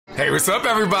Hey, what's up,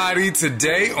 everybody?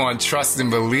 Today on Trust and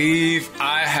Believe,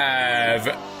 I have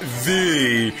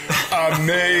the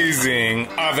amazing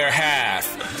other half,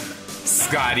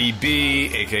 Scotty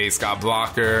B, aka Scott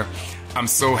Blokker. I'm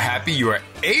so happy you are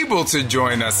able to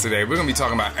join us today. We're going to be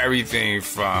talking about everything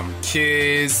from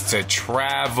kids to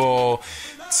travel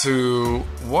to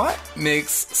what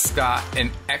makes Scott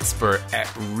an expert at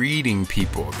reading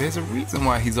people. There's a reason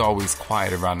why he's always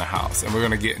quiet around the house, and we're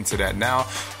going to get into that now.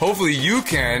 Hopefully you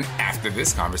can, after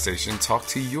this conversation, talk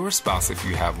to your spouse if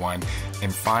you have one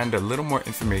and find a little more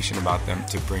information about them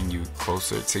to bring you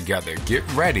closer together. Get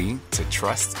ready to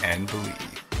trust and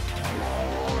believe.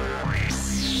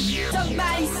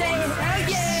 Somebody saying hell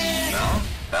yeah!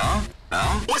 No.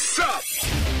 What's up?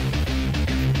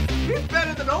 He's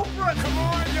better than Oprah. Come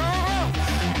on, y'all.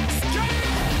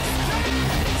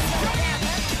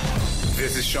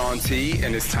 This is Shaun T,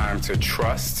 and it's time to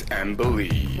trust and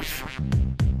believe.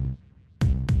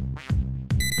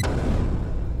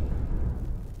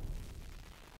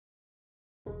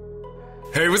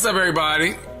 Hey, what's up,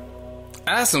 everybody?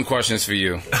 I have some questions for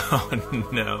you. Oh,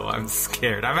 no, I'm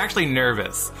scared. I'm actually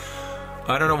nervous.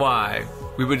 I don't know why.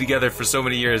 We've been together for so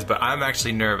many years, but I'm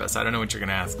actually nervous. I don't know what you're going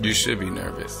to ask me. You should be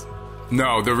nervous.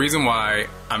 No, the reason why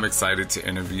I'm excited to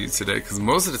interview you today, because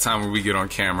most of the time when we get on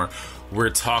camera, we're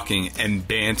talking and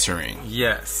bantering.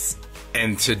 Yes.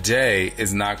 And today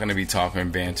is not going to be talking and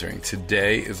bantering.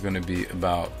 Today is going to be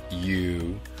about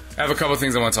you. I have a couple of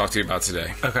things I want to talk to you about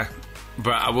today. Okay.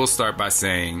 But I will start by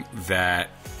saying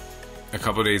that a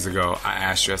couple of days ago, I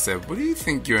asked you, I said, what do you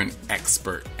think you're an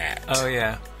expert at? Oh,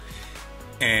 yeah.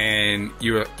 And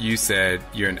you said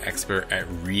you're an expert at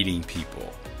reading people.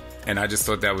 And I just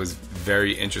thought that was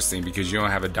very interesting because you don't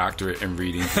have a doctorate in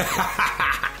reading people.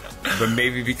 But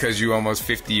maybe because you're almost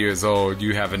 50 years old,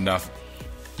 you have an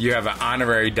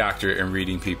honorary doctorate in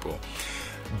reading people.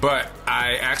 But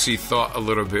I actually thought a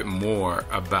little bit more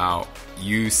about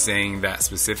you saying that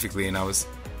specifically, and I was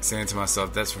saying to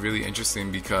myself, that's really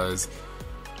interesting because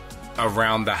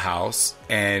around the house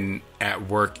and at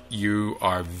work, you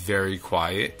are very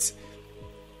quiet.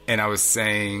 And I was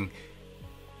saying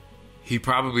he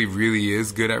probably really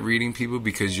is good at reading people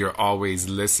because you're always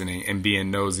listening and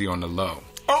being nosy on the low.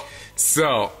 Oh.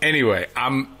 So anyway,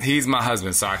 he's my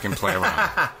husband, so I can play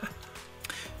around.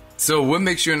 So what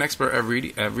makes you an expert at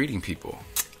reading people?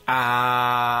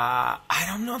 I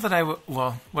don't know that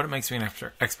what makes me an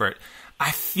expert?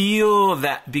 I feel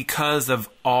that because of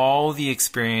all the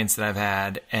experience that I've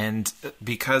had and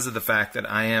because of the fact that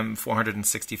I am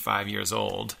 465 years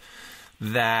old,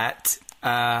 that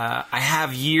I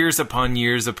have years upon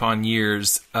years upon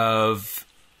years of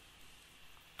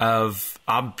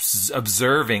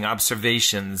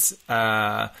observations.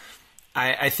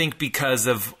 I think because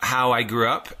of how I grew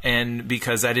up and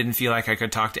because I didn't feel like I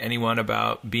could talk to anyone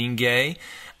about being gay,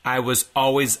 I was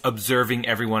always observing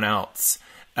everyone else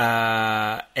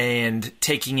and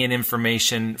taking in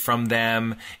information from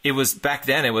them. Back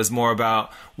then it was more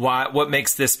about what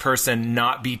makes this person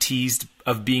not be teased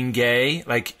of being gay.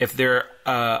 Like if they're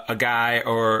a guy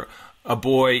or a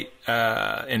boy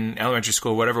in elementary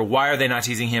school, whatever, why are they not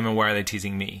teasing him and why are they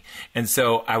teasing me? And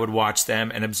so I would watch them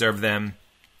and observe them.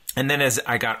 And then as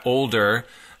I got older,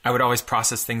 I would always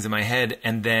process things in my head.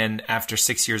 And then after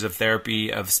 6 years of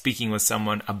therapy, of speaking with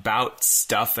someone about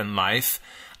stuff in life,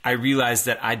 I realized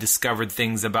that I discovered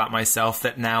things about myself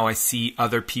that now I see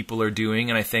other people are doing.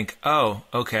 And I think, oh,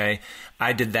 okay,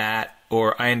 I did that,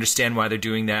 or I understand why they're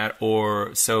doing that.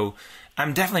 Or so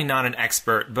I'm definitely not an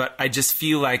expert, but I just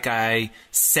feel like I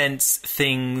sense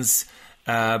things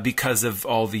because of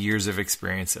all the years of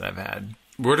experience that I've had.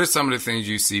 What are some of the things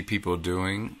you see people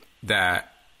doing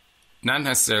that not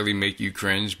necessarily make you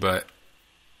cringe, but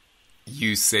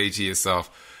you say to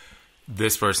yourself,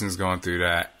 this person's going through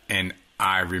that, and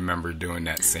I remember doing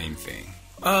that same thing?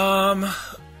 I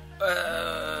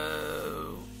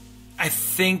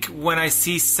think when I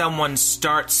see someone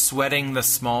start sweating the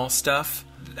small stuff,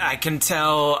 I can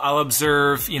tell, I'll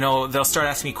observe, they'll start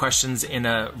asking me questions in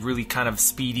a really kind of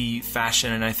speedy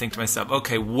fashion, and I think to myself,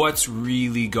 okay, what's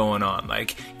really going on?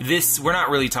 Like this, we're not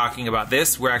really talking about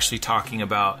this, we're actually talking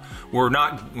about, we're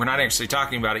not actually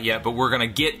talking about it yet, but we're going to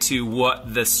get to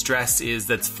what the stress is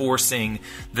that's forcing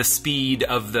the speed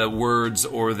of the words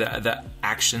or the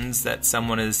actions that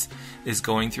someone is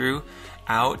going through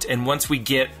out. And once we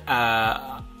get,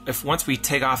 once we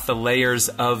take off the layers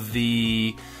of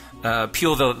the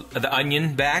peel the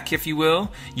onion back, if you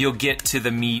will, you'll get to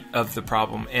the meat of the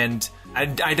problem. And I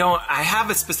have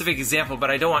a specific example,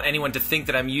 but I don't want anyone to think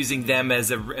that I'm using them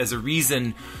as a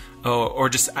reason, or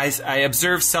just I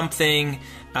observed something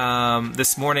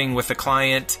this morning with a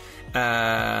client,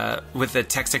 with the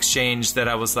text exchange that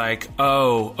I was like,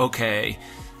 oh, okay,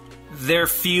 they're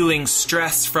feeling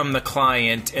stress from the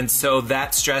client, and so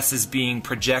that stress is being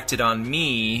projected on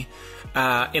me.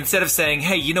 Instead of saying,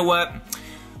 hey, you know what?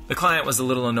 The client was a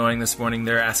little annoying this morning.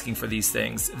 They're asking for these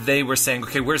things. They were saying,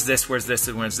 okay, where's this,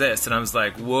 and where's this? And I was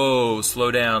like, whoa, slow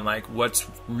down. Like, what's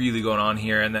really going on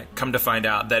here? And that, come to find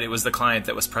out that it was the client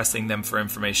that was pressing them for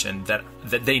information that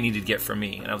they needed to get from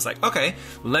me. And I was like, okay,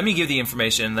 let me give the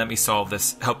information. Let me solve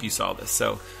this, help you solve this.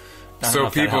 So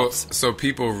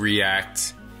people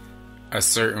react a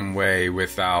certain way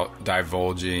without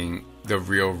divulging the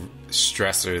real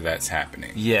stressor that's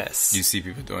happening. Yes. You see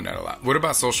people doing that a lot. What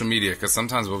about social media? Because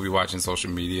sometimes we'll be watching social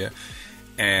media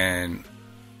and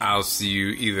I'll see you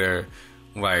either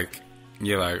like,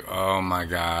 you're like, oh my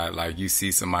God, like you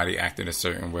see somebody acting a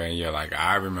certain way and you're like,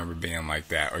 I remember being like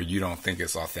that, or you don't think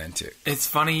it's authentic. It's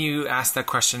funny you asked that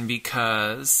question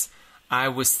because I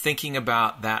was thinking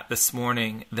about that this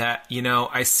morning, that, you know,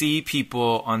 I see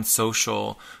people on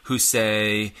social who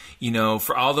say, you know,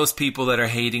 for all those people that are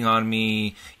hating on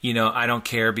me, you know, I don't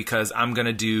care because I'm going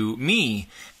to do me.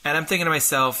 And I'm thinking to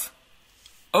myself,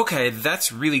 okay,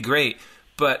 that's really great,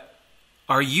 but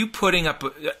are you putting up...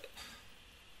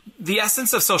 The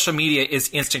essence of social media is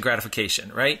instant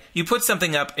gratification, right? You put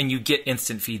something up and you get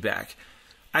instant feedback.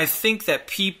 I think that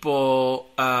people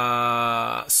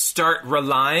start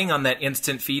relying on that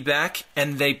instant feedback,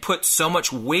 and they put so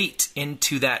much weight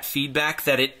into that feedback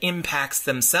that it impacts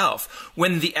themselves.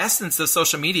 When the essence of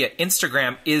social media,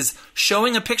 Instagram, is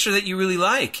showing a picture that you really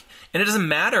like. And it doesn't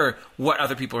matter what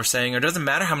other people are saying, or it doesn't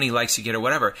matter how many likes you get or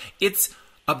whatever. It's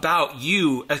about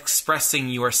you expressing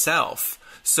yourself.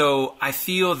 So I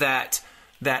feel that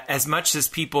as much as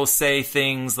people say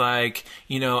things like,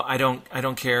 you know, I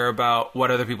don't care about what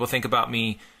other people think about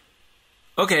me.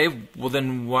 Okay, well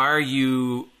then why are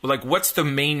you, like, what's the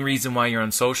main reason why you're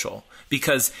on social?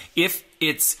 Because if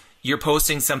it's, you're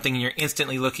posting something and you're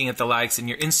instantly looking at the likes and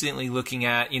you're instantly looking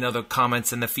at, you know, the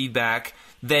comments and the feedback,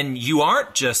 then you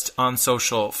aren't just on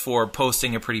social for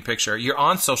posting a pretty picture. You're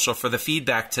on social for the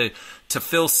feedback to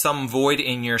fill some void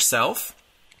in yourself.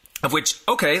 Of which,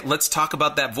 okay, let's talk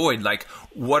about that void. Like,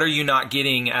 what are you not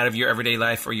getting out of your everyday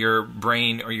life or your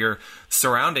brain or your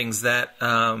surroundings that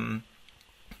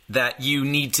that you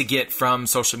need to get from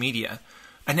social media?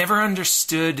 I never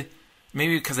understood,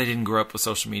 maybe because I didn't grow up with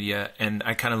social media, and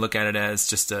I kind of look at it as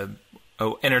just a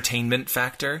entertainment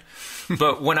factor.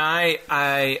 But when I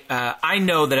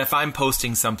know that if I'm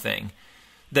posting something,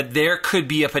 that there could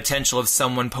be a potential of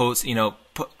someone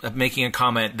making a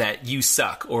comment that you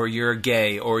suck, or you're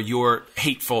gay, or you're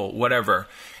hateful, whatever.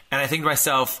 And I think to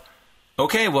myself,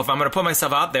 okay, well, if I'm going to put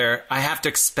myself out there, I have to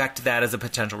expect that as a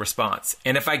potential response.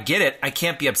 And if I get it, I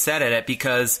can't be upset at it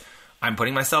because I'm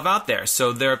putting myself out there.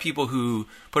 So there are people who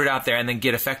put it out there and then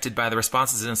get affected by the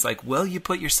responses. And it's like, well, you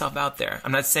put yourself out there.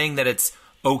 I'm not saying that it's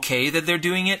okay that they're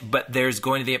doing it, but there's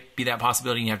going to be that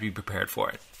possibility, and you have to be prepared for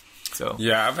it. So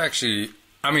yeah,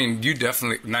 you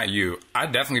definitely, not you, I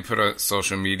definitely put on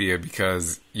social media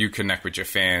because you connect with your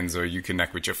fans, or you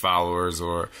connect with your followers,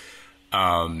 or,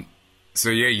 so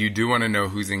yeah, you do want to know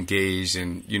who's engaged,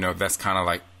 and, you know, that's kind of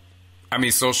like,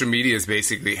 social media is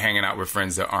basically hanging out with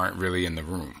friends that aren't really in the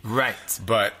room. Right.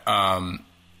 But,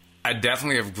 I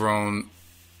definitely have grown,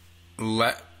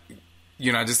 I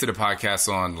just did a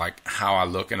podcast on, like, how I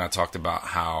look, and I talked about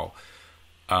how,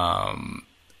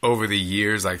 over the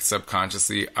years, like,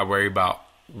 subconsciously, I worry about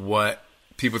what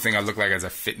people think I look like as a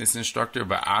fitness instructor,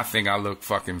 but I think I look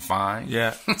fucking fine.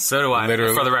 Yeah, so do I.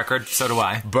 Literally. For the record, so do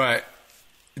I. But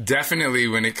definitely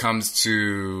when it comes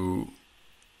to,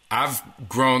 I've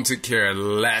grown to care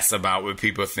less about what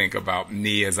people think about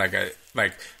me as like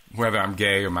whether I'm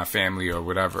gay or my family or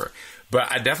whatever.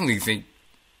 But I definitely think,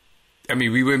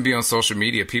 we wouldn't be on social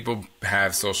media. People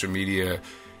have social media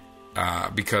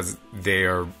because they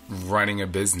are running a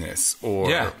business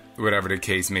or whatever the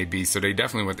case may be. So they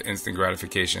definitely want the instant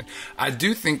gratification. I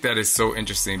do think that is so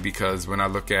interesting because when I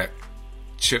look at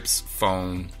Chip's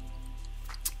phone,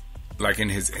 like in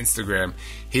his Instagram,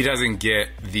 he doesn't get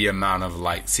the amount of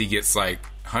likes. He gets like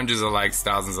hundreds of likes,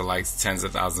 thousands of likes, tens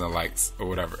of thousands of likes or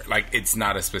whatever. Like, it's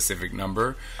not a specific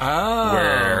number. Oh.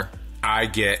 Where I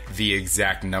get the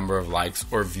exact number of likes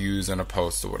or views on a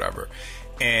post or whatever.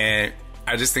 And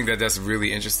I just think that that's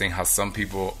really interesting how some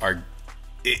people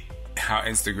how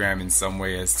Instagram in some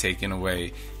way has taken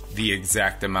away the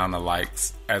exact amount of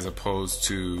likes, as opposed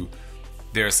to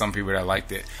there are some people that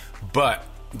liked it. But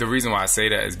the reason why I say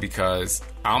that is because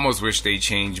I almost wish they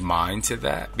changed mine to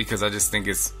that, because I just think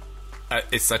it's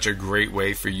such a great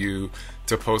way for you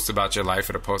to post about your life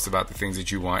or to post about the things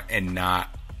that you want and not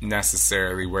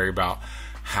necessarily worry about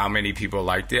how many people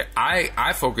liked it.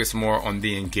 I focus more on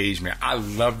the engagement. I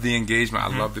love the engagement.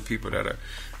 I love the people that are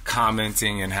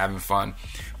commenting and having fun.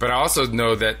 But I also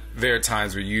know that there are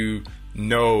times where you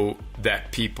know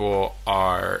that people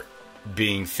are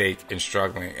being fake and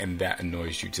struggling, and that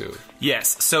annoys you too.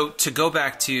 Yes. So to go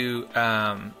back to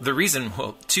the reason,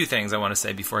 well, two things I want to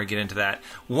say before I get into that.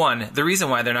 One, the reason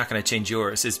why they're not going to change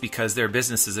yours is because there are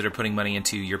businesses that are putting money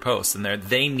into your posts, and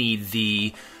they need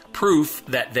the proof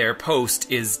that their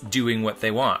post is doing what they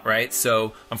want, right?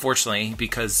 So unfortunately,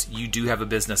 because you do have a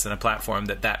business and a platform,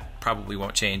 that probably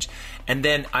won't change. And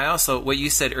then I also, what you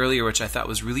said earlier, which I thought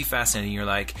was really fascinating, you're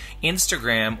like,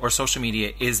 Instagram or social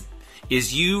media is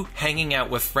you hanging out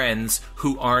with friends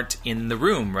who aren't in the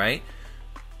room, right?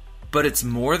 But it's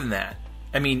more than that.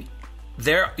 I mean,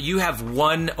 you have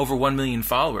over 1 million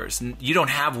followers. You don't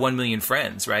have 1 million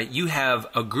friends, right? You have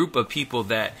a group of people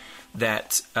that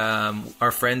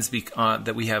are friends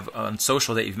that we have on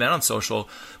social, that you've met on social.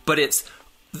 But it's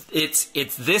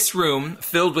this room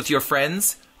filled with your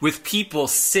friends, with people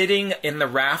sitting in the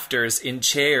rafters in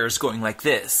chairs going like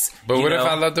this. But what if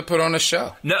I love to put on a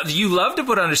show? No, you love to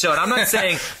put on a show, and I'm not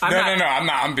saying... No, I'm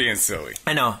not. I'm being silly.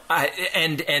 I know.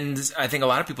 And I think a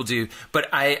lot of people do. But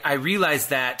I realize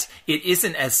that it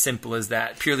isn't as simple as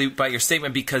that, purely by your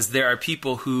statement, because there are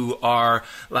people who are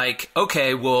like,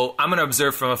 okay, well, I'm going to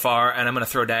observe from afar, and I'm going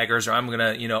to throw daggers, or I'm going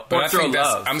to, but or throw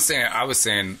love. I was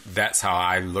saying that's how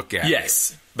I look at it.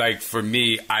 Yes. Like, for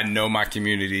me, I know my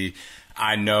community.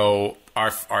 I know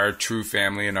our true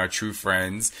family and our true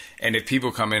friends. And if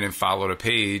people come in and follow the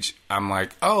page, I'm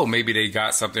like, oh, maybe they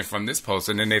got something from this post.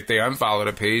 And then if they unfollow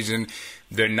the page and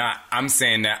they're not, I'm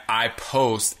saying that I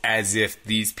post as if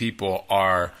these people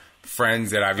are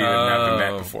friends that I've either never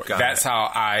met before. That's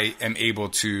how I am able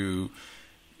to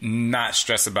not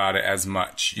stress about it as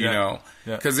much, you know?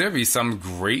 Because there'll be some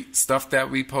great stuff that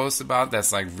we post about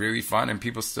that's like really fun and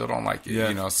people still don't like it,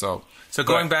 you know? So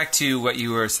going back to what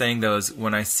you were saying, though, is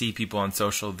when I see people on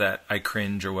social that I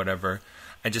cringe or whatever,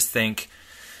 I just think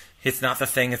it's not the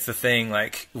thing, it's the thing.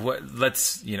 Like, I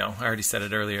already said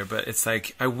it earlier, but it's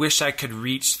like, I wish I could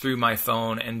reach through my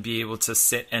phone and be able to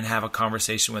sit and have a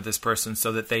conversation with this person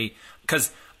so that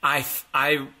because I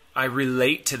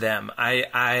relate to them.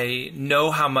 I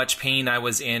know how much pain I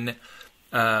was in,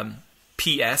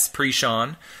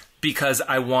 pre-Shaun, because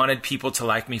I wanted people to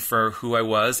like me for who I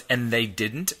was, and they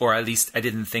didn't, or at least I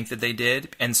didn't think that they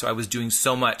did. And so I was doing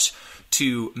so much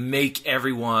to make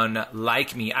everyone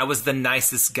like me. I was the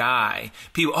nicest guy.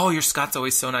 People, oh, your Scott's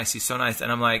always so nice. He's so nice.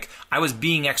 And I'm like, I was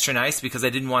being extra nice because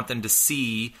I didn't want them to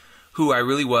see who I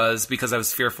really was, because I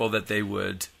was fearful that they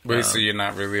would. Wait, so you're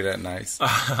not really that nice?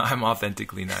 I'm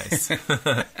authentically nice.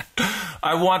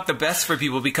 I want the best for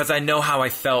people because I know how I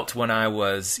felt when I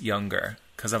was younger.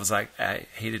 Because I was like, I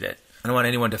hated it. I don't want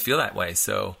anyone to feel that way.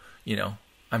 So,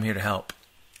 I'm here to help.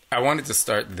 I wanted to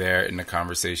start there in the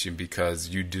conversation because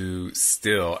you do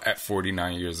still, at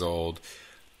 49 years old,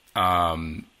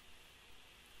 the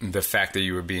fact that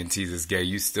you were being teased as gay,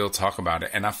 you still talk about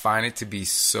it. And I find it to be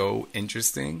so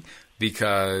interesting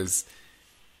because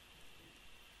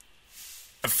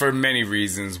for many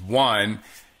reasons. One,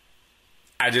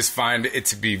 I just find it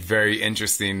to be very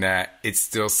interesting that it's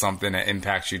still something that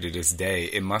impacts you to this day.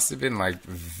 It must have been like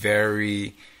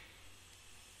very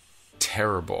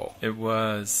terrible. It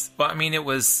was. Well, I mean,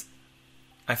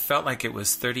 I felt like it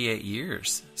was 38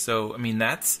 years. So, I mean,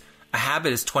 that's a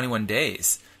habit is 21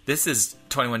 days. This is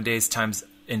 21 days times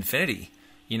infinity,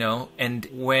 and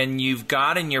when you've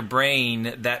got in your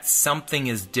brain that something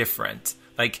is different,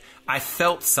 like I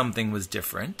felt something was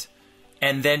different.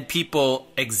 And then people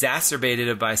exacerbated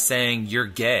it by saying, you're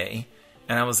gay.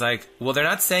 And I was like, well, they're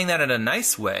not saying that in a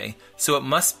nice way. So it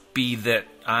must be that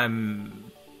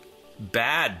I'm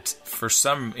bad for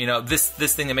some, this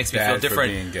thing that makes me feel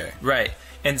different. For being gay. Right.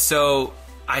 And so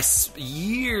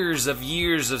years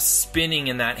of spinning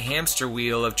in that hamster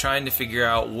wheel of trying to figure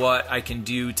out what I can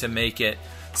do to make it.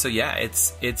 So yeah,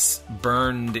 it's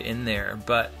burned in there.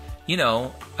 But,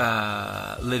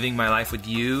 living my life with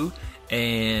you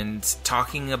and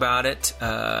talking about it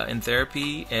in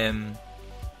therapy and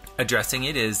addressing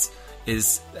it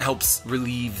helps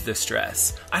relieve the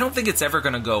stress. I don't think it's ever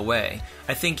going to go away.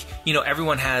 I think,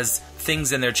 everyone has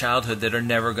things in their childhood that are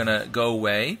never going to go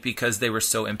away because they were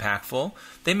so impactful.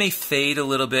 They may fade a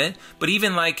little bit, but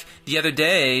even like the other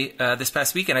day, this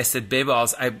past weekend, I said, babe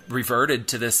balls, I reverted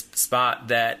to this spot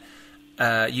that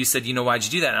you said, why'd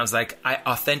you do that? And I was like, I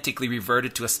authentically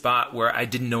reverted to a spot where I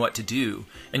didn't know what to do.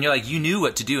 And you're like, you knew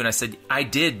what to do. And I said, I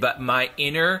did, but my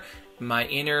inner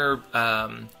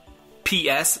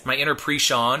PS, my inner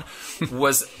pre-Shaun,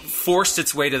 was forced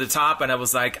its way to the top, and I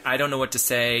was like, I don't know what to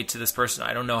say to this person.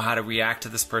 I don't know how to react to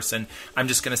this person. I'm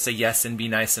just going to say yes and be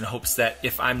nice in hopes that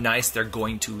if I'm nice, they're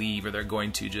going to leave or they're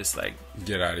going to just like...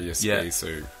 Get out of your space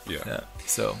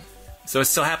So it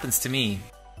still happens to me.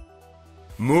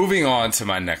 Moving on to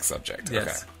my next subject.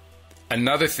 Yes. Okay.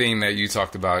 Another thing that you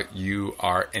talked about you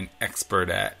are an expert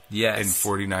at in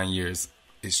 49 years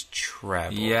is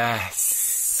travel.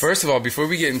 Yes. First of all, before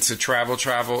we get into travel,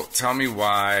 tell me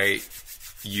why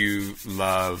you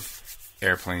love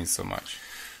airplanes so much.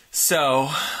 So,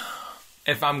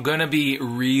 if I'm going to be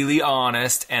really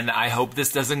honest, and I hope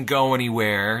this doesn't go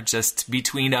anywhere, just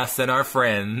between us and our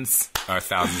friends. Our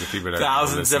thousands of people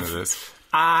that listen to this.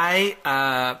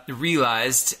 I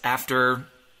realized after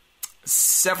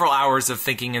several hours of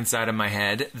thinking inside of my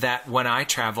head that when I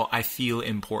travel, I feel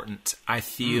important. I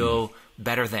feel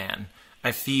better than.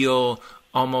 I feel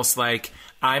almost like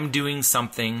I'm doing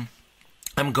something.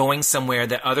 I'm going somewhere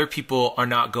that other people are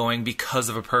not going because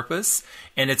of a purpose,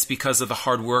 and it's because of the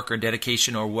hard work or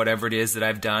dedication or whatever it is that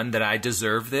I've done that I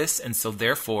deserve this, and so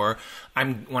therefore,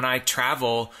 when I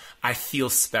travel, I feel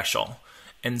special.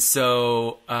 And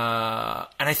so, and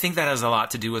I think that has a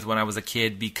lot to do with when I was a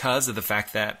kid because of the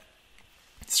fact that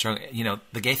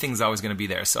the gay thing is always going to be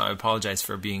there, so I apologize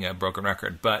for being a broken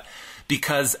record. But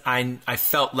because I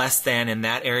felt less than in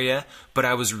that area, but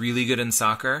I was really good in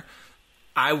soccer,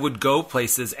 I would go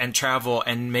places and travel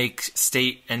and make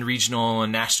state and regional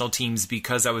and national teams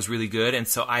because I was really good. And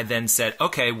so I then said,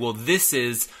 okay, well,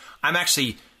 I'm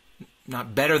actually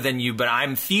not better than you, but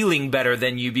I'm feeling better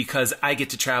than you because I get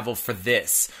to travel for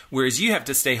this. Whereas you have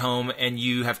to stay home and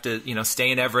you have to,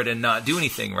 stay in Everett and not do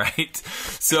anything, right?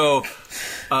 So,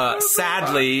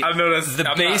 sadly, I know I'm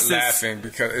not laughing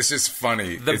because it's just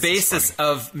funny. The basis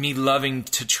of me loving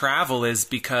to travel is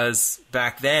because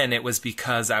back then it was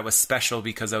because I was special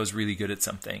because I was really good at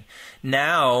something.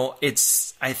 Now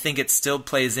I think it still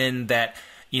plays in that,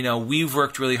 we've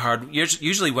worked really hard.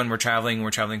 Usually when we're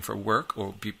traveling for work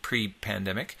or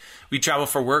pre-pandemic. We travel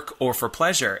for work or for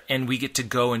pleasure, and we get to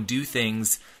go and do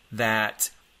things that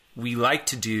we like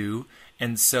to do.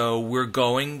 And so we're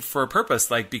going for a purpose,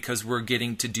 because we're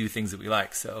getting to do things that we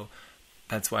like. So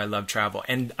that's why I love travel.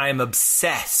 And I'm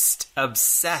obsessed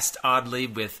oddly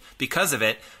because of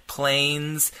it,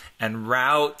 planes and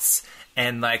routes.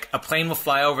 And a plane will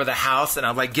fly over the house, and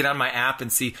I'll get on my app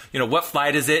and see, what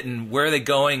flight is it, and where are they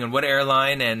going, and what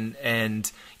airline,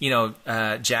 and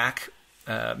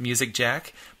Music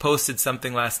Jack posted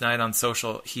something last night on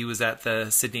social. He was at the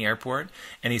Sydney airport,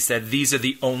 and he said these are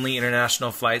the only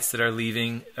international flights that are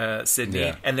leaving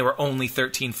Sydney, and there were only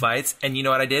 13 flights. And you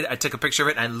know what I did? I took a picture of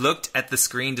it, and I looked at the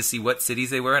screen to see what cities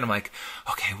they were, and I'm like,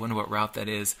 okay, I wonder what route that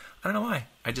is. I don't know why.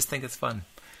 I just think it's fun.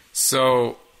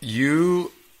 So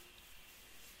you...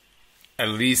 At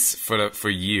least for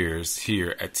years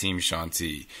here at Team Shaun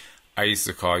T, I used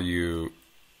to call you,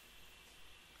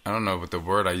 I don't know what the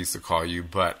word I used to call you,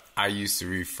 but I used to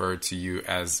refer to you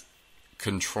as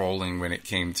controlling when it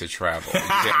came to travel. You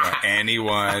didn't want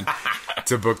anyone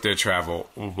to book their travel.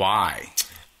 Why?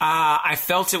 I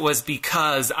felt it was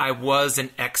because I was an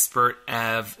expert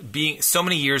of being so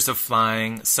many years of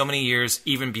flying, so many years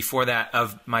even before that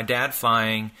of my dad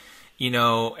flying,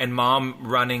 and mom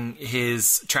running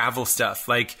his travel stuff.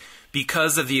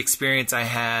 Because of the experience I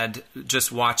had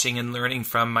just watching and learning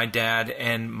from my dad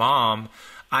and mom,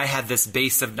 I had this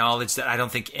base of knowledge that I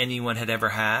don't think anyone had ever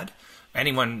had.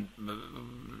 Not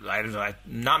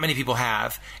many people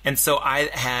have. And so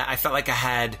I felt like I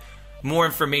had more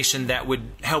information that would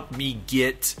help me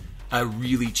get a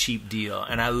really cheap deal.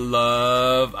 And I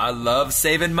love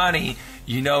saving money.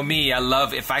 You know me, I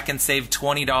love if I can save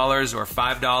 $20 or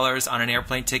 $5 on an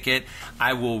airplane ticket,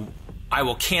 I will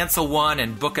cancel one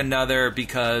and book another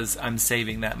because I'm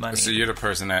saving that money. So you're the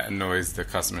person that annoys the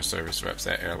customer service reps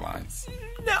at airlines.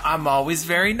 No, I'm always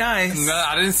very nice. No,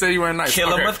 I didn't say you weren't nice. Kill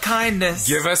them with kindness.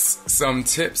 Give us some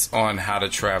tips on how to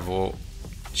travel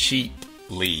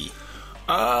cheaply.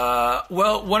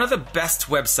 Well, one of the best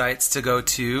websites to go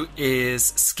to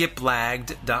is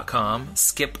skiplagged.com,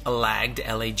 skiplagged,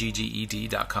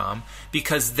 Lagged.com,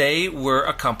 because they were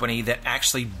a company that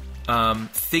actually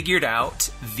figured out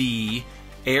the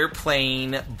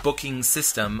airplane booking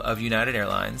system of United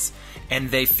Airlines,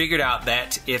 and they figured out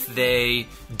that if they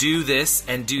do this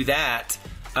and do that,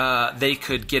 they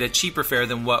could get a cheaper fare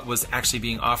than what was actually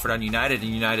being offered on United,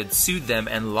 and United sued them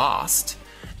and lost.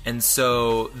 And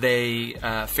so they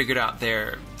figured out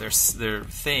their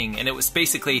thing, and it was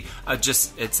basically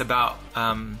it's about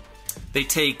they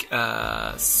take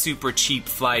super cheap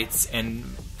flights and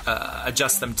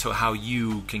adjust them to how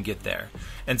you can get there.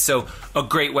 And so a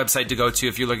great website to go to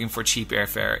if you're looking for cheap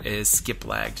airfare is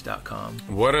skiplagged.com.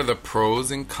 What are the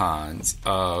pros and cons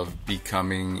of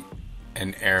becoming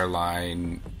an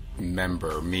airline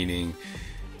member, meaning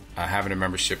having a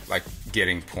membership, like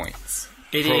getting points?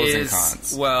 Pros and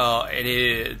cons. Well, it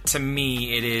is, to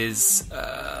me, it is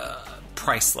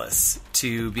priceless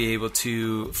to be able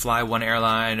to fly one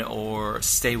airline or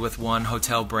stay with one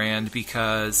hotel brand,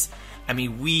 because I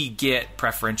mean, we get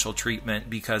preferential treatment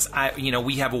because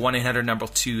we have a 1-800 number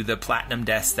to the Platinum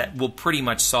Desk that will pretty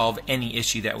much solve any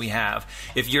issue that we have.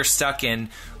 If you're stuck in,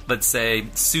 let's say,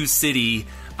 Sioux City,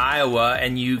 Iowa,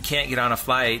 and you can't get on a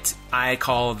flight, I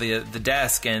call the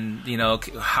desk and,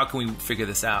 how can we figure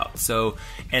this out? So,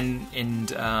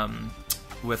 and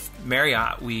with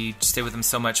Marriott, we stay with them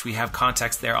so much. We have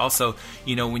contacts there. Also,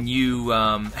 when you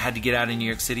had to get out of New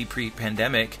York City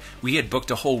pre-pandemic, we had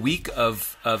booked a whole week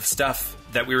of stuff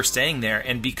that we were staying there.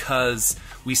 And because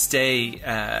we stay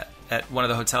at one of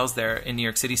the hotels there in New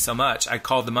York City so much, I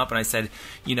called them up and I said,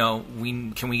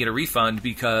 can we get a refund?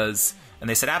 And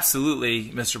they said, absolutely,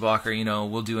 Mr.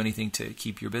 Blokker, we'll do anything to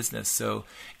keep your business. So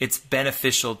it's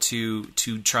beneficial to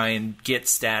try and get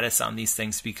status on these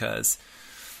things because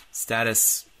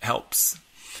status helps.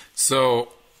 So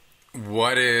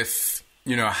what if,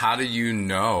 how do you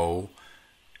know?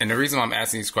 And the reason why I'm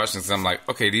asking these questions is I'm like,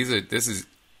 okay, this is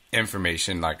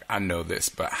information, like I know this,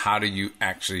 but how do you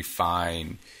actually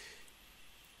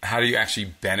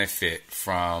benefit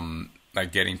from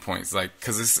like getting points? Like,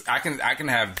 cause I can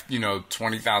have,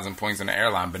 20,000 points on the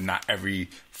airline, but not every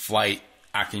flight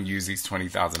I can use these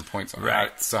 20,000 points on.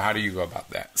 Right. So how do you go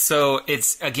about that? So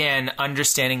it's, again,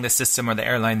 understanding the system or the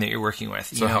airline that you're working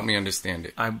with. So help me understand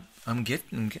it. I'm get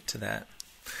to that.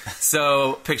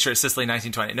 So picture Sicily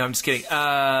 1920. No, I'm just kidding.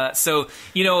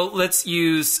 Let's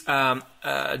use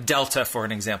Delta for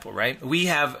an example, right?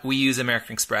 We use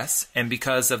American Express, and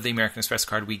because of the American Express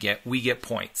card we get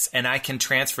points, and I can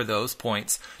transfer those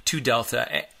points to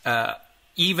Delta,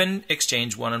 even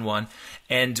exchange 1-on-1,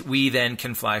 and we then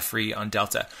can fly free on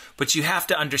Delta. But you have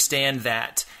to understand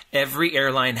that every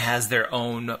airline has their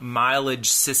own mileage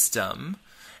system,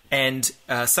 and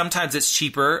sometimes it's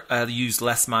cheaper to use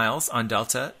less miles on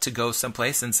Delta to go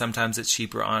someplace, and sometimes it's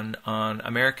cheaper on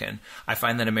American. I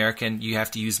find that American, you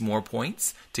have to use more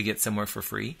points to get somewhere for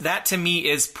free. That to me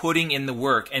is putting in the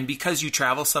work, and because you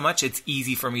travel so much, it's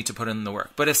easy for me to put in the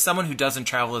work. But if someone who doesn't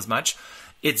travel as much,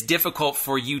 it's difficult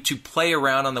for you to play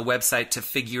around on the website to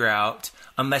figure out,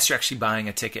 unless you're actually buying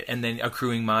a ticket and then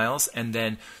accruing miles. And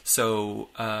then,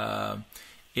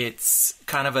 it's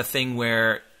kind of a thing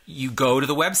where you go to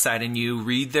the website and you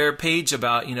read their page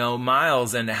about,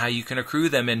 miles and how you can accrue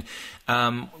them. And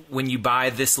when you buy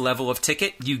this level of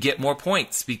ticket, you get more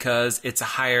points because it's a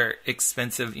higher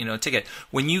expensive, ticket.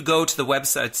 When you go to the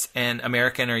websites and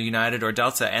American or United or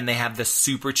Delta and they have the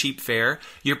super cheap fare,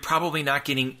 you're probably not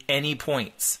getting any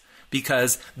points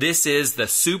because this is the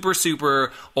super,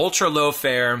 super ultra low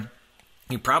fare.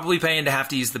 You're probably paying to have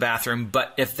to use the bathroom,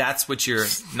 but if that's what you're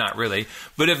not really,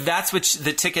 but if that's what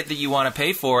the ticket that you want to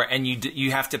pay for, and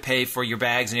you have to pay for your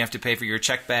bags and you have to pay for your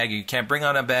check bag, you can't bring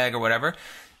on a bag or whatever,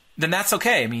 then that's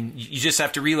okay. I mean, you just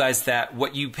have to realize that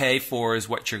what you pay for is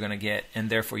what you're going to get, and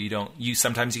therefore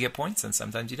sometimes you get points and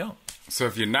sometimes you don't. So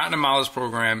if you're not in a mileage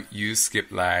program, use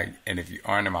SkipLag, and if you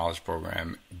are in a mileage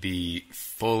program, be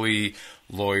fully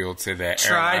loyal to that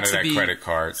airline or that credit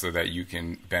card so that you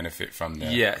can benefit from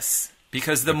that. Yes.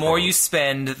 Because the more you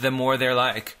spend, the more they're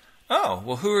like, oh,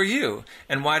 well, who are you?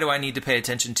 And why do I need to pay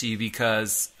attention to you?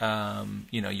 Because,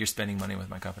 you're spending money with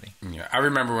my company. Yeah. I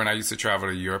remember when I used to travel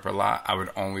to Europe a lot, I would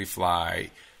only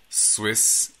fly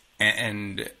Swiss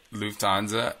and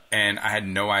Lufthansa, and I had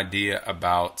no idea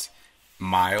about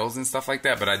miles and stuff like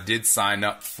that. But I did sign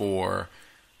up for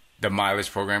the mileage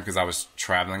program because I was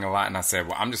traveling a lot. And I said,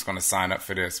 well, I'm just going to sign up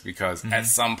for this because at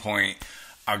some point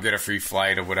I'll get a free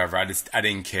flight or whatever. I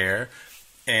didn't care.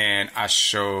 And I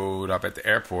showed up at the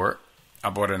airport.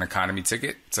 I bought an economy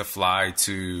ticket to fly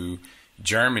to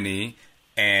Germany.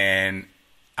 And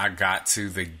I got to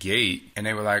the gate and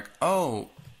they were like, oh,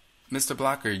 Mr.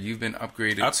 Blokker, you've been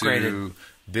upgraded to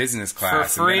business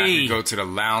class. For free. And then I could go to the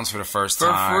lounge for the first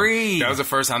time. For free. That was the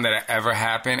first time that it ever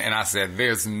happened. And I said,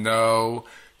 there's no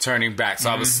turning back. So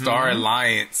I was Star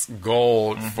Alliance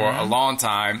Gold for a long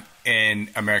time. And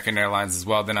American Airlines as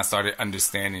well. Then I started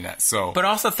understanding that. But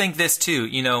also think this too.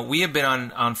 We have been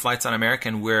on flights on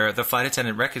American where the flight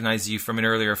attendant recognizes you from an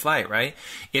earlier flight, right?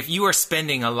 If you are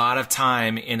spending a lot of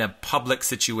time in a public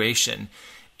situation,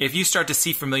 if you start to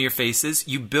see familiar faces,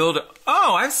 you build,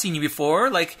 oh, I've seen you before.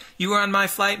 Like, you were on my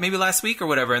flight maybe last week or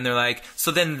whatever. And they're like,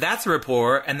 so then that's a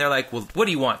rapport. And they're like, well, what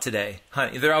do you want today?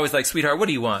 Honey, they're always like, sweetheart, what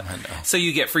do you want? I know. So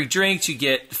you get free drinks, you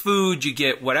get food, you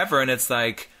get whatever. And it's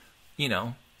like, you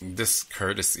know. This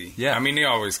courtesy. Yeah. I mean, they're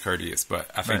always courteous,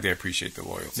 but I think Right. they appreciate the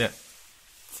loyalty. Yeah.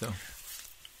 So.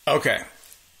 Okay.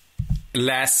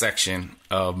 Last section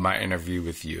of my interview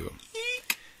with you.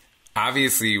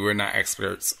 Obviously, we're not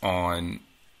experts on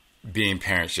being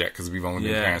parents yet because we've only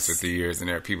been parents for 3 years, and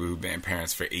there are people who've been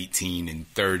parents for 18 and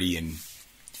 30 and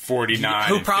 49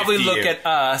 Who and probably 50 look at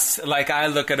us like I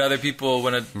look at other people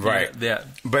when Right. Yeah.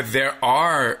 But there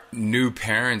are new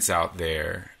parents out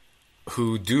there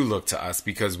who do look to us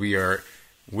because we are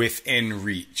within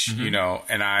reach, you know,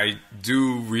 and I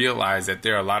do realize that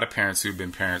there are a lot of parents who've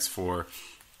been parents for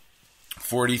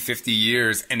 40, 50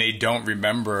 years and they don't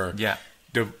remember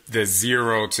the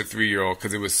 0 to 3-year-old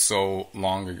because it was so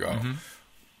long ago.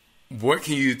 What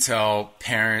can you tell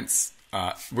parents,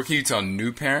 what can you tell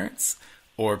new parents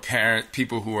or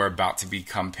people who are about to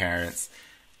become parents?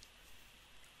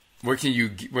 What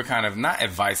kind of, not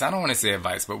advice, I don't want to say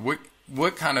advice, but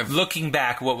what kind of... Looking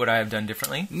back, what would I have done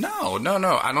differently? No.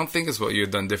 I don't think it's what you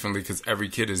have done differently because every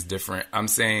kid is different. I'm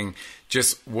saying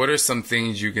just what are some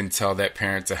things you can tell that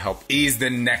parent to help ease the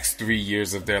next 3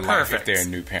 years of their life if they're a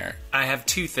new parent? I have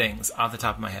 2 things off the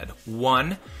top of my head.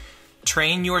 1,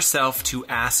 train yourself to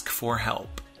ask for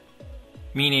help.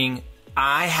 Meaning,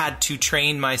 I had to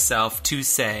train myself to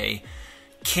say,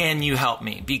 can you help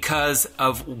me? Because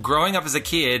of growing up as a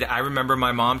kid, I remember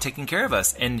my mom taking care of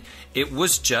us. And it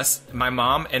was just my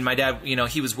mom and my dad, you know,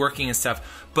 he was working and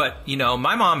stuff. But, you know,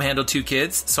 my mom handled 2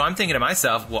 kids. So I'm thinking to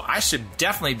myself, well, I should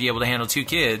definitely be able to handle 2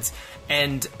 kids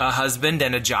and a husband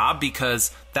and a job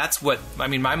because that's what, I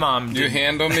mean, my mom... You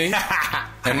handle me? Am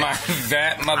I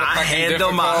that motherfucking I handle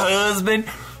difficult? my husband.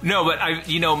 No, but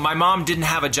my mom didn't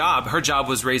have a job. Her job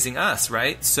was raising us,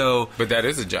 right? So... But that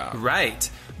is a job. Right.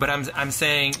 But I'm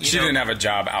saying... She didn't have a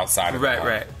job outside of that.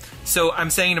 Right. So I'm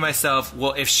saying to myself,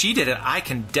 well, if she did it, I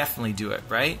can definitely do it,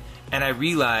 right? And I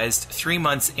realized 3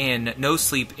 months in, no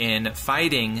sleep in,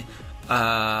 fighting,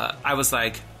 I was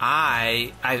like,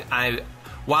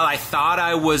 while I thought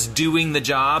I was doing the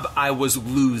job, I was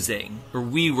losing, or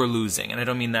we were losing, and I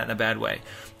don't mean that in a bad way.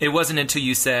 It wasn't until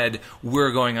you said,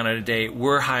 we're going on a date,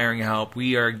 we're hiring help,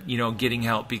 we are, getting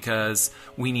help because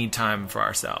we need time for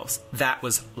ourselves. That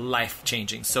was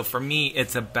life-changing. So for me,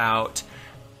 it's about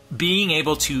being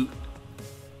able to,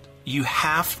 you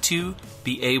have to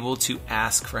be able to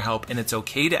ask for help, and it's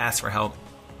okay to ask for help.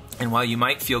 And while you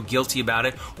might feel guilty about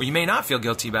it, or you may not feel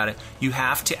guilty about it, you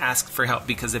have to ask for help,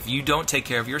 because if you don't take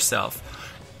care of yourself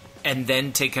and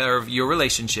then take care of your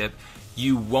relationship,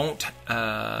 you won't,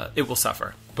 it will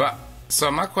suffer. But,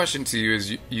 so my question to you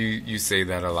is, you say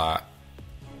that a lot,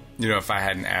 if I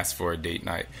hadn't asked for a date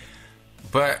night.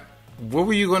 But what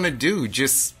were you going to do?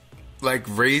 Just,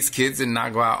 raise kids and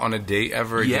not go out on a date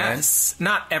ever again? Yes,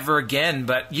 not ever again,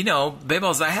 but,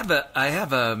 Babels, I have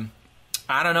a,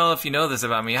 I don't know if you know this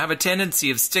about me, I have a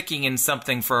tendency of sticking in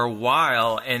something for a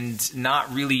while and not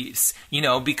really,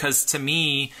 because to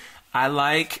me, I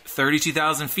like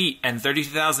 32,000 feet, and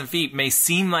 32,000 feet may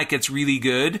seem like it's really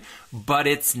good, but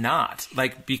it's not.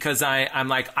 Because I'm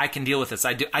like, I can deal with this.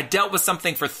 I dealt with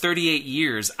something for 38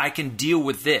 years. I can deal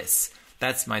with this.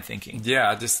 That's my thinking. Yeah,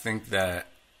 I just think that,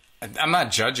 I'm not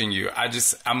judging you.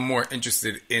 I'm more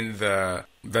interested in the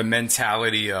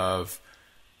mentality of,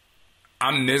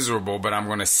 I'm miserable, but I'm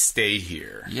going to stay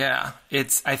here. Yeah,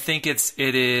 I think it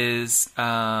is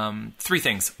 3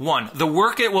 things. 1, the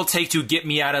work it will take to get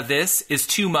me out of this is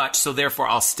too much, so therefore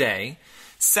I'll stay.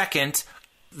 2nd,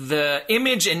 the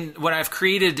image and what I've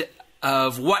created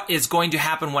of what is going to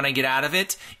happen when I get out of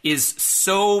it is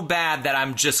so bad that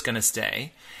I'm just going to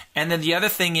stay. And then the other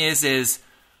thing is,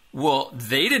 well,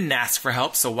 they didn't ask for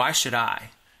help, so why should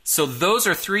I? So those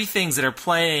are 3 things that are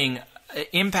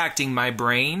impacting my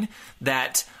brain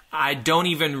that I don't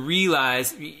even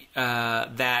realize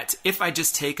that if I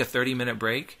just take a 30-minute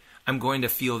break, I'm going to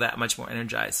feel that much more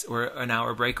energized, or an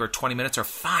hour break, or 20 minutes, or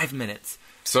 5 minutes.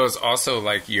 So it's also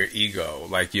like your ego,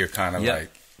 you're kind of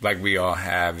like we all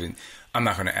have, and I'm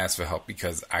not going to ask for help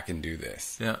because I can do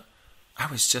this. Yeah. I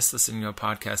was just listening to a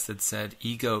podcast that said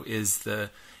ego is the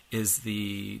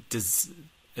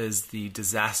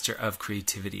disaster of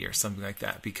creativity, or something like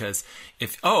that. Because I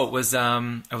was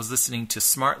listening to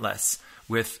Smartless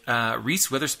with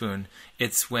Reese Witherspoon.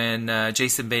 It's when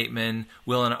Jason Bateman,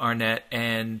 Will and Arnett,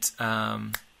 and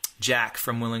Jack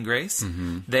from Will and Grace.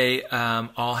 They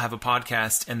all have a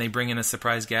podcast, and they bring in a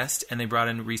surprise guest, and they brought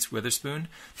in Reese Witherspoon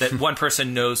that one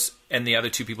person knows and the other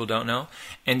two people don't know.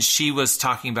 And she was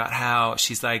talking about how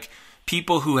she's like,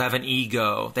 people who have an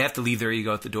ego, they have to leave their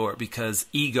ego at the door because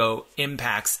ego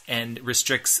impacts and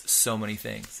restricts so many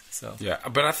things. So yeah,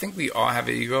 but I think we all have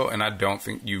an ego, and I don't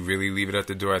think you really leave it at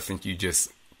the door. I think you just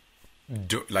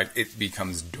it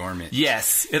becomes dormant.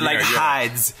 Yes, it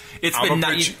hides. It's been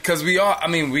because we all. I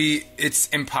mean, it's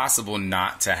impossible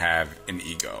not to have an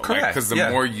ego. Correct. Because the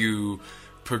more you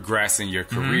progress in your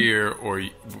career or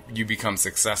you become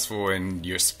successful in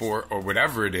your sport or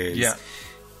whatever it is. Yeah.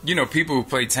 You know, people who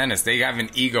play tennis, they have an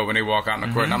ego when they walk out in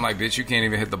the court, and I'm like, bitch, you can't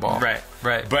even hit the ball. Right.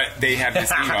 But they have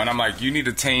this ego, and I'm like, you need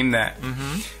to tame that.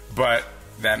 But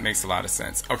that makes a lot of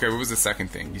sense. Okay, what was the second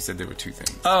thing? You said there were two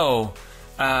things.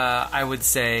 I would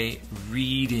say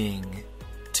reading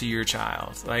to your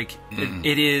child. Like,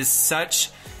 it is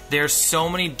such... There's so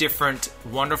many different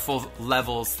wonderful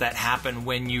levels that happen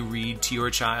when you read to your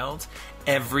child.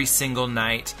 Every single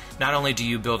night, not only do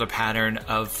you build a pattern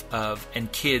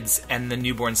and kids and the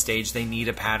newborn stage, they need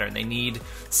a pattern. They need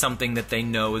something that they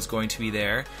know is going to be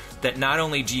there. That not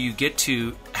only do you get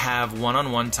to have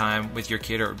one-on-one time with your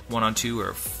kid or one-on-two,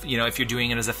 or, you know, if you're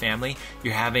doing it as a family,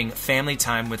 you're having family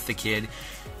time with the kid.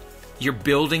 You're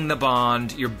building the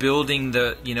bond. You're building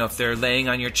the, you know, if they're laying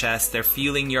on your chest, they're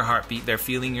feeling your heartbeat, they're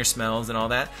feeling your smells and all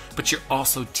that. But you're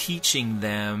also teaching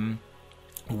them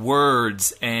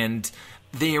words, and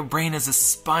their brain is a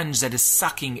sponge that is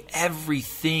sucking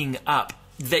everything up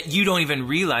that you don't even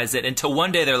realize it until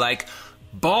one day they're like,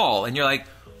 ball. And you're like,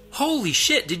 holy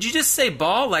shit, did you just say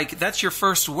ball? Like, that's your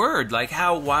first word. Like,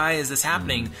 why is this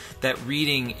happening? That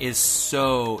reading is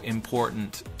so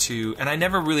important to, and I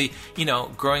never really, you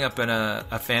know, growing up in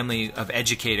a family of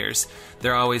educators,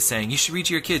 they're always saying, you should read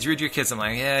to your kids, read to your kids. I'm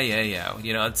like, yeah.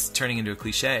 You know, it's turning into a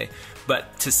cliche.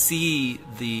 But to see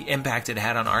the impact it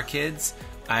had on our kids,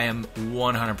 I am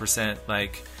 100%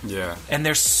 like... Yeah. And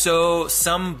there's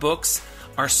some books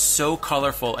are so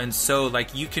colorful and so,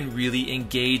 like, you can really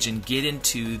engage and get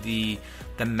into the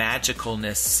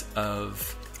magicalness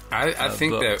of I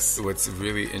think books. That what's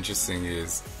really interesting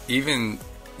is, even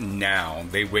now,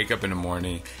 they wake up in the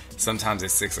morning, sometimes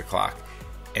at 6 o'clock,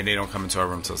 and they don't come into our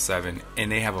room till 7,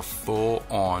 and they have a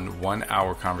full-on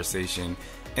 1-hour conversation.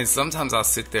 And sometimes I'll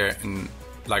sit there and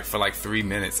for 3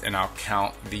 minutes, and I'll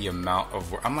count the amount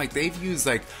of words. I'm like, they've used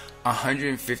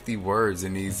 150 words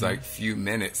in these few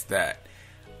minutes that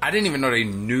I didn't even know they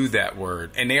knew that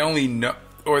word, and they only know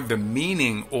or the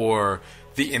meaning or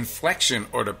the inflection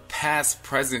or the past,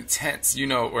 present tense, you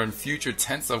know, or in future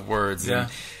tense of words. Yeah.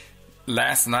 And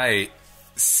last night,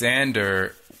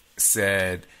 Sander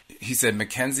said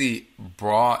Mackenzie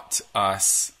brought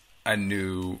us a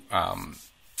new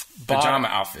pajama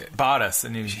outfit. Bought us a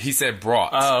new. He said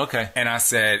brought. Oh, okay. And I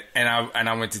said, and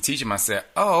I went to teach him. I said,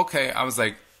 oh, okay. I was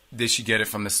like, did she get it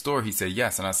from the store? He said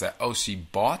yes. And I said, oh, she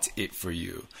bought it for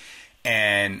you.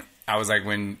 And I was like,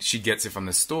 when she gets it from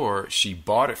the store, she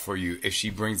bought it for you. If she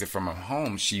brings it from her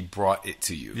home, she brought it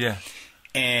to you. Yeah.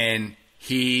 And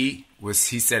he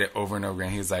said it over and over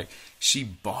again. He was like, she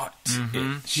bought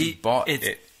it. She bought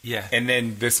it. Yeah. And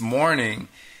then this morning,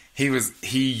 he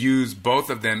used both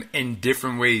of them in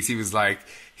different ways.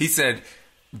 He said,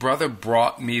 brother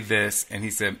brought me this, and he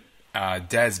said,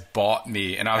 Des bought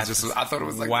me, and I thought it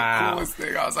was the coolest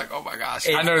thing. I was like, oh my gosh.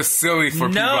 I know it's silly for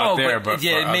people out there, but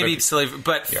yeah, maybe it's silly,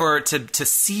 but to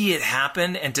see it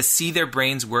happen and to see their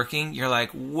brains working, you're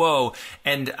like, whoa.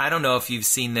 And I don't know if you've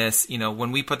seen this, you know,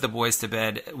 when we put the boys to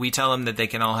bed, we tell them that they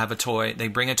can all have a toy. They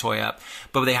bring a toy up,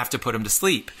 but they have to put them to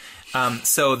sleep.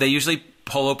 So they usually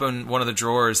pull open one of the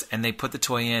drawers and they put the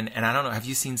toy in. And I don't know, have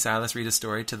you seen Silas read a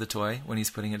story to the toy when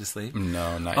he's putting it to sleep?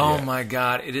 No, not yet. Oh my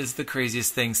God, it is the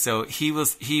craziest thing. So he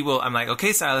will, I'm like,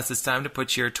 okay, Silas, it's time to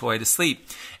put your toy to sleep.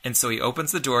 And so he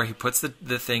opens the door, he puts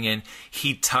the thing in,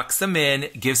 he tucks them in,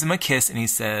 gives them a kiss, and he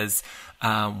says,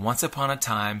 once upon a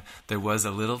time, there was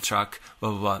a little truck,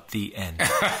 blah, blah, blah, the end.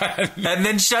 And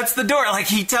then shuts the door. Like,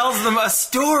 he tells them a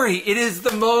story. It is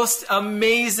the most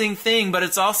amazing thing. But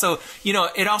it's also, you know,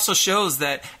 it also shows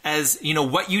that as, you know,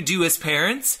 what you do as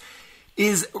parents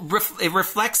it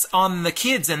reflects on the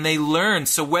kids and they learn.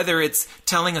 So whether it's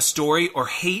telling a story or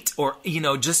hate or, you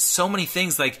know, just so many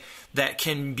things like that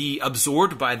can be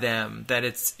absorbed by them that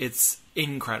it's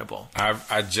incredible.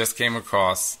 I just came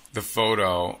across the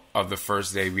photo of the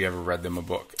first day we ever read them a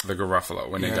book, The Garofalo,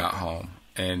 when they got home.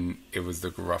 And it was The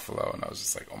Garofalo, and I was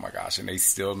just like, oh my gosh, and they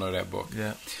still know that book.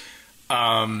 Yeah.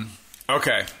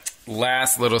 Okay,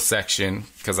 last little section,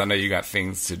 because I know you got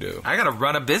things to do. I got to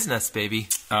run a business, baby.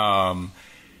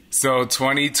 So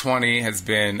 2020 has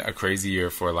been a crazy year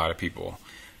for a lot of people.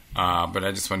 But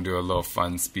I just want to do a little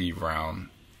fun speed round.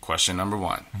 Question number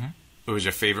 1. What was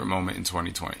your favorite moment in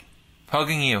 2020?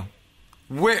 Hugging you.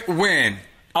 When?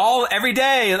 Every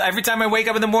day, every time I wake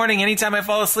up in the morning, anytime I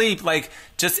fall asleep, like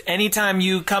just anytime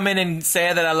you come in and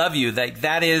say that I love you, like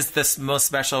that is the most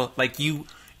special. Like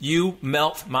you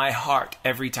melt my heart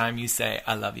every time you say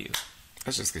I love you.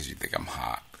 That's just because you think I'm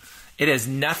hot. It has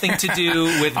nothing to do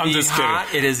with I'm being just hot.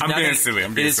 kidding. It is. I'm nothing, being silly.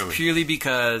 It is purely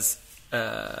because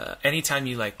anytime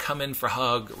you like come in for a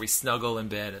hug or we snuggle in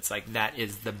bed, it's like that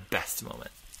is the best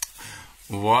moment.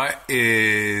 What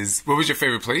was your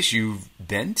favorite place you've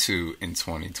been to in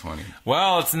 2020?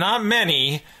 Well, it's not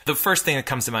many. The first thing that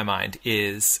comes to my mind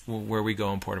is where we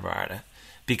go in Puerto Vallarta.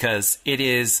 Because it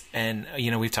is, and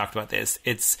we've talked about this,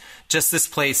 it's just this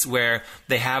place where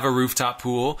they have a rooftop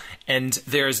pool and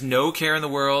there's no care in the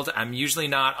world. I'm usually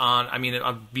not on,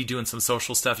 I'll be doing some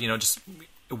social stuff, just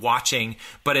watching,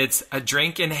 but it's a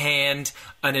drink in hand,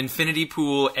 an infinity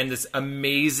pool, and this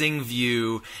amazing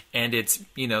view, and it's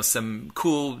some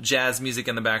cool jazz music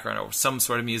in the background or some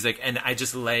sort of music, and I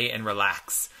just lay and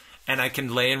relax. And I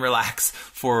can lay and relax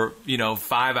for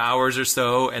 5 hours or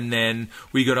so, and then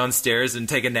we go downstairs and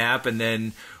take a nap, and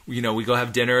then we go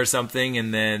have dinner or something,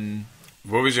 and then.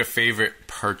 What was your favorite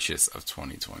purchase of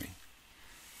 2020?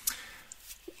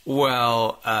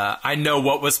 Well, I know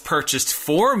what was purchased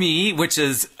for me, which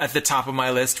is at the top of my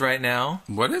list right now.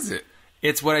 What is it?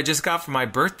 It's what I just got for my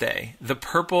birthday. The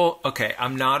purple... Okay,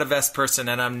 I'm not a vest person,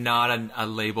 and I'm not a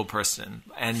label person.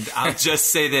 And I'll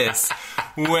just say this.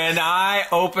 When I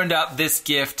opened up this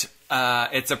gift,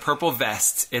 it's a purple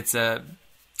vest. It's a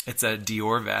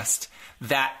Dior vest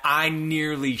that I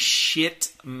nearly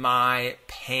shit my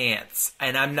pants.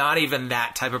 And I'm not even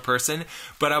that type of person.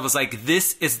 But I was like,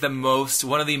 this is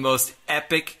one of the most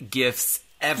epic gifts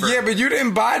ever. Yeah, but you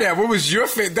didn't buy that. What was your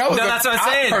favorite? That's what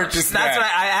I'm saying. That's what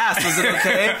I asked. Was it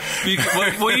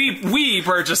okay? we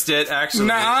purchased it, actually.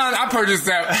 Nah, I purchased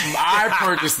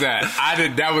that. I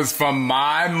did. That was from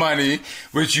my money,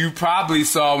 which you probably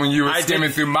saw when you were skimming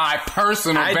through my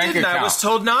personal bank account. I was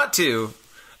told not to.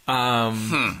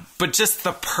 But just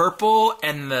the purple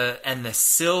and the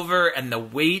silver and the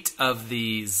weight of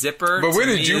the zipper. But where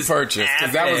did you purchase?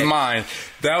 Because that was mine.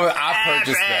 I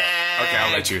purchased that. Okay,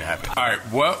 I'll let you have it. All right,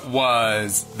 what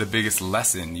was the biggest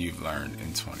lesson you've learned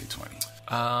in 2020?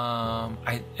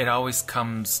 It always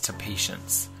comes to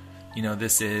patience.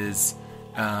 This is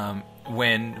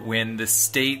when the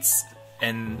states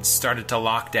and started to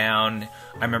lock down.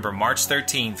 I remember March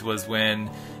 13th was when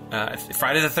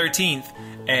Friday the 13th.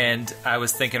 And I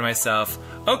was thinking to myself,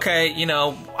 okay,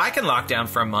 I can lock down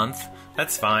for a month.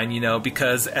 That's fine,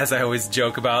 because as I always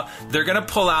joke about, they're going to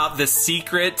pull out the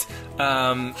secret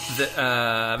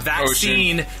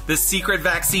vaccine, the secret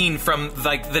vaccine from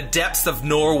like the depths of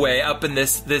Norway up in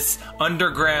this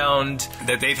underground.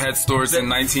 That they've had stores in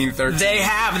 1913. They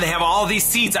have, and they have all these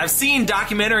seeds. I've seen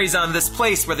documentaries on this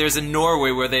place where there's in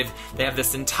Norway where they have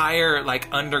this entire like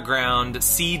underground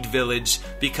seed village,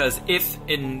 because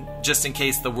just in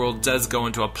case the world does go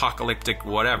into apocalyptic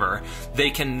whatever, they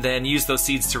can then use those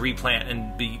seeds to replant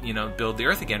and build the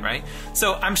earth again, right?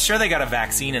 So I'm sure they got a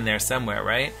vaccine in there somewhere,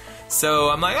 right? So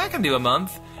I'm like, I can do a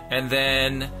month. And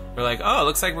then we're like, oh, it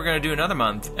looks like we're going to do another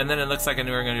month. And then it looks like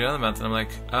we're going to do another month. And I'm like,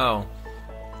 oh,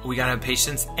 we got to have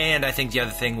patience. And I think the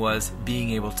other thing was being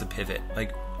able to pivot,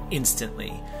 like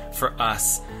instantly. For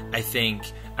us,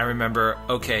 I remember,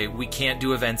 okay, we can't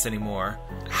do events anymore.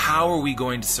 How are we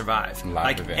going to survive?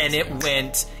 Live events, and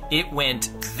it went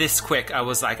this quick. I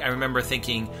was like, I remember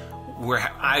thinking,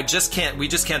 we just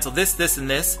canceled this, and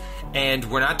this, and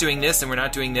we're not doing this, and we're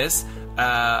not doing this.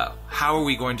 How are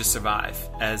we going to survive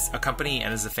as a company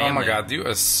and as a family? Oh my God, you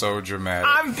are so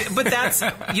dramatic. But that's,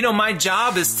 my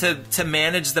job is to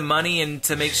manage the money and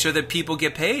to make sure that people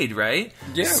get paid, right?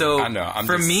 Yeah, so I know.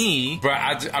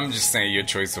 But I'm just saying your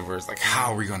choice of words, like,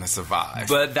 how are we going to survive?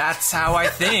 But that's how I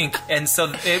think. And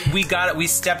so we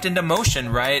stepped into motion,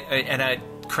 right? And I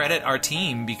credit our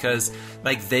team because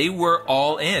like they were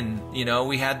all in.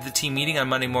 We had the team meeting on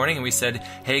Monday morning and we said,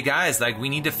 hey guys, like we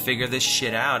need to figure this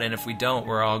shit out, and if we don't,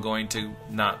 we're all going to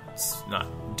not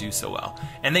do so well.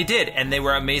 And they did, and they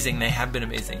were amazing. They have been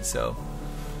amazing. So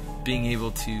being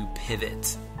able to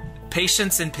pivot,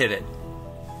 patience and pivot.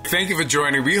 Thank you for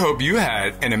joining. We hope you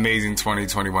had an amazing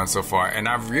 2021 so far, and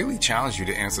I've really challenged you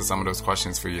to answer some of those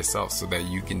questions for yourself so that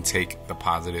you can take the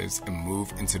positives and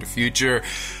move into the future.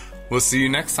 We'll see you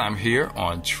next time here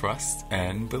on Trust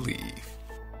and Believe.